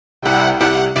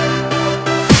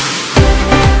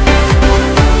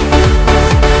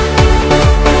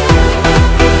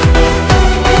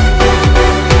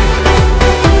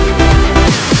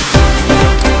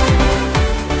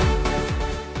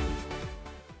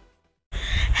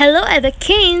Hello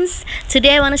Avakins!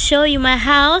 Today I want to show you my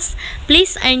house.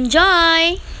 Please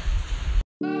enjoy!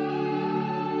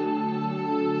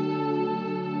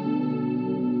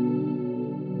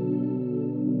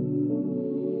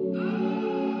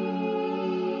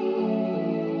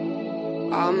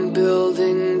 I'm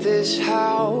building this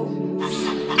house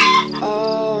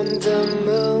on the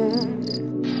moon,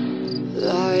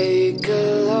 like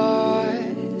a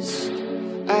lost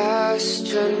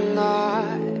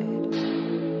astronaut,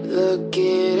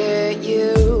 looking at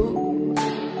you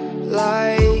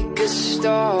like a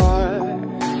star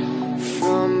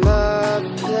from a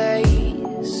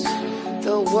place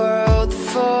the world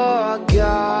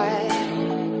forgot.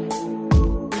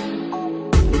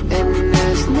 And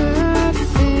there's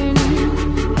nothing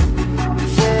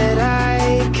that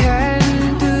I can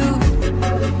do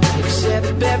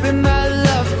except bury my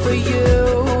love for you.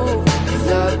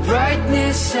 The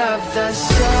brightness of the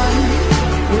sun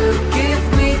will give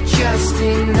me just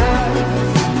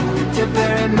enough to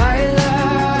bury my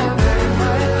love.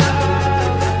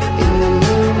 In the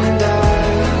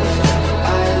moonlight,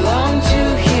 I long to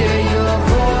hear your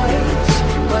voice,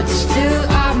 but still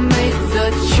I make the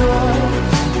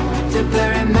choice to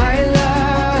bury my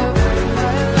love.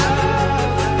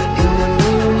 In the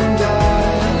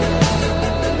moonlight,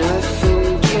 nothing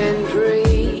can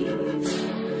breathe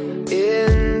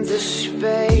in the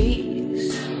space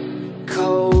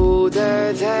colder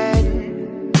than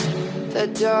the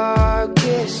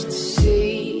darkest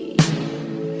sea.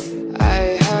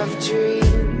 I have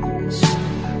dreams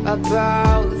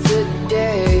about the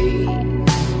days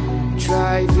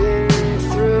driving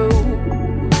through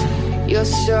your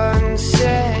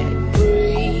sunset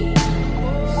breeze.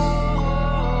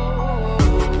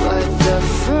 But the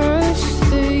first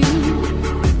thing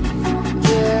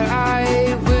that I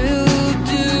will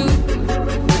do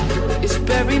is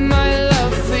bury my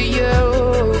love for you.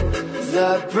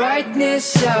 The brightness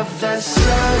of the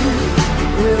sun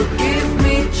will give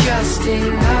me just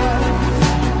enough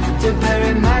to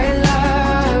bury my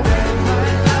love.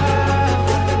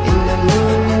 In the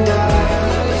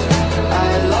moonlight, I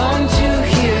long to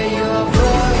hear your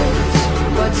voice,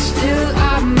 but still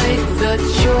I make the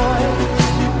choice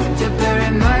to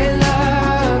bury my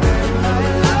love.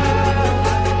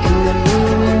 In the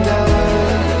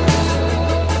moonlight,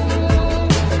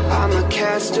 I'm a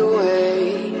castaway,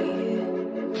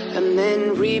 and men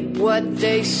reap what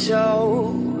they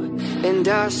sow, and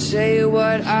I say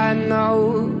what I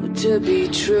know to be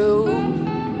true.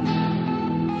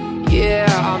 Yeah,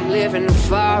 I'm living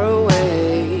far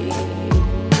away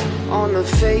on the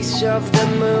face of the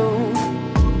moon.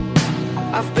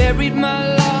 I've buried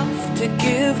my love to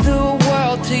give the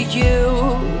world to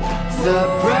you. The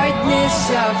brightness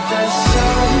of the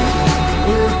sun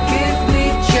will give me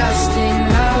just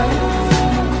enough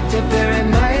to bury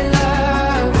my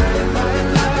love.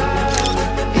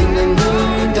 In the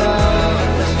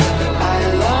moonlight, I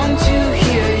long to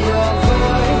hear your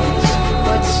voice,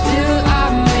 but still I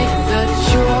make the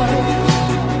choice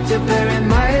to bury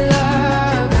my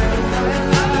love.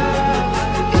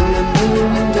 In the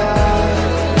moonlight,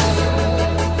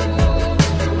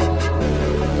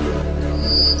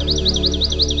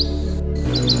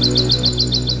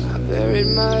 I buried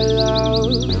my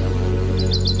love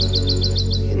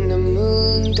in the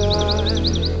moonlight.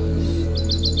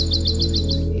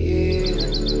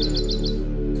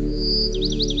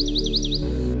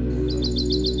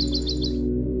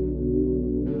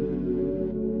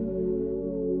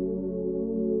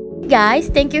 Guys,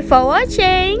 thank you for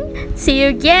watching. See you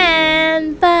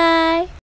again. Bye.